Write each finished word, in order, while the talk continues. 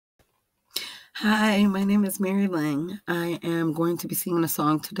Hi, my name is Mary Lang. I am going to be singing a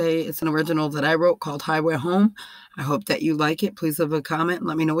song today. It's an original that I wrote called Highway Home. I hope that you like it. Please leave a comment and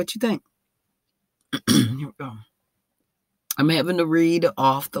let me know what you think. Here we go. I'm having to read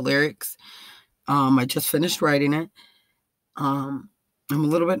off the lyrics. I just finished writing it. I'm a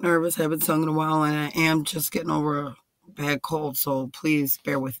little bit nervous. I haven't sung in a while, and I am just getting over a bad cold, so please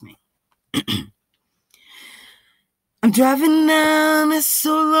bear with me. I'm driving down this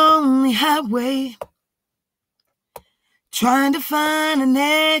so lonely highway, trying to find an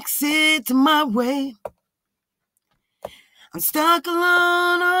exit to my way. I'm stuck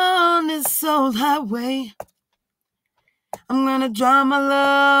alone on this old highway. I'm gonna drop my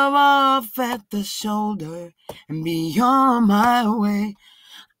love off at the shoulder and be on my way.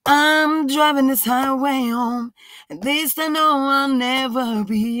 I'm driving this highway home. At least I know I'll never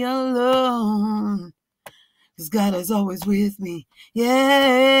be alone. 'Cause God is always with me.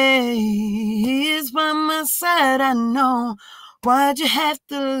 Yeah, He is by my side, I know. Why'd you have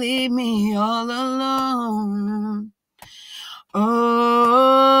to leave me all alone?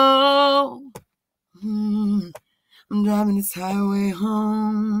 Oh, I'm driving this highway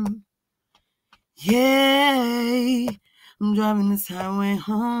home. Yeah, I'm driving this highway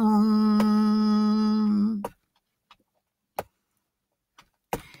home.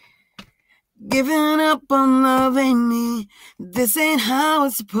 Giving up on loving me, this ain't how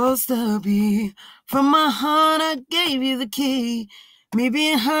it's supposed to be. From my heart I gave you the key. Me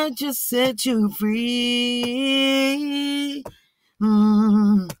being hurt just set you free.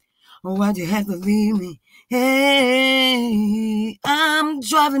 Why'd you have to leave me? Hey, I'm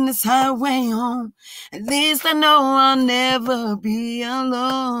driving this highway home. At least I know I'll never be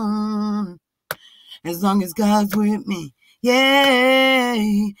alone. As long as God's with me, yeah,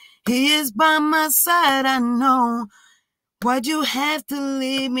 He is by my side, I know. Why'd you have to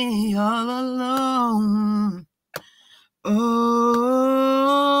leave me all alone?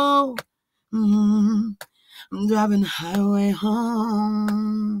 Oh, I'm driving the highway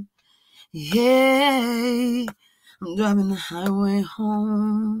home. Yeah, I'm driving the highway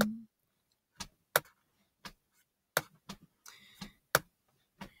home.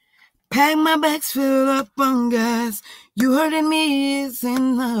 Pack my bags, fill up on gas. You hurting me is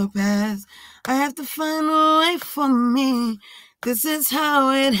in the past. I have to find a way for me. This is how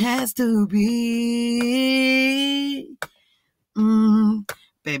it has to be.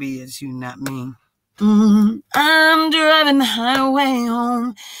 Baby, it's you, not me. I'm driving the highway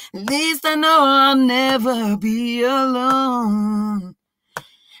home. At least I know I'll never be alone.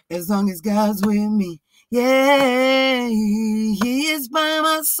 As long as God's with me, yeah, He is by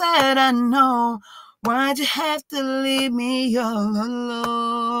my side, I know. Why'd you have to leave me all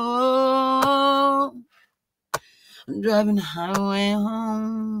alone? I'm driving the highway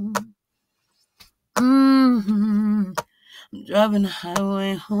home. I'm driving the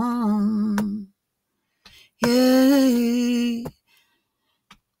highway home. Yeah,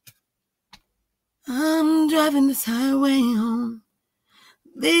 I'm driving this highway home.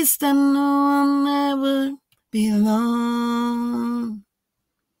 At least I know I'll never be alone.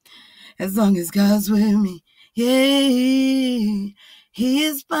 As long as God's with me, yeah, He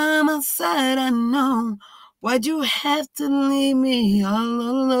is by my side, I know. Why'd you have to leave me all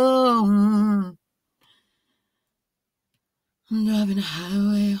alone? I'm driving the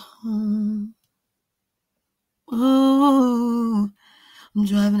highway home. Oh, I'm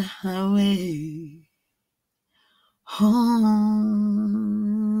driving the highway home.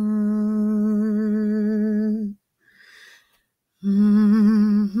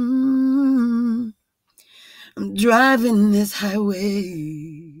 I'm driving this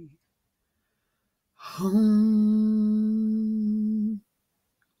highway home.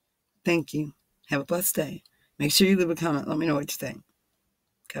 Thank you. Have a blessed day. Make sure you leave a comment. Let me know what you think.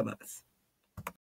 God bless.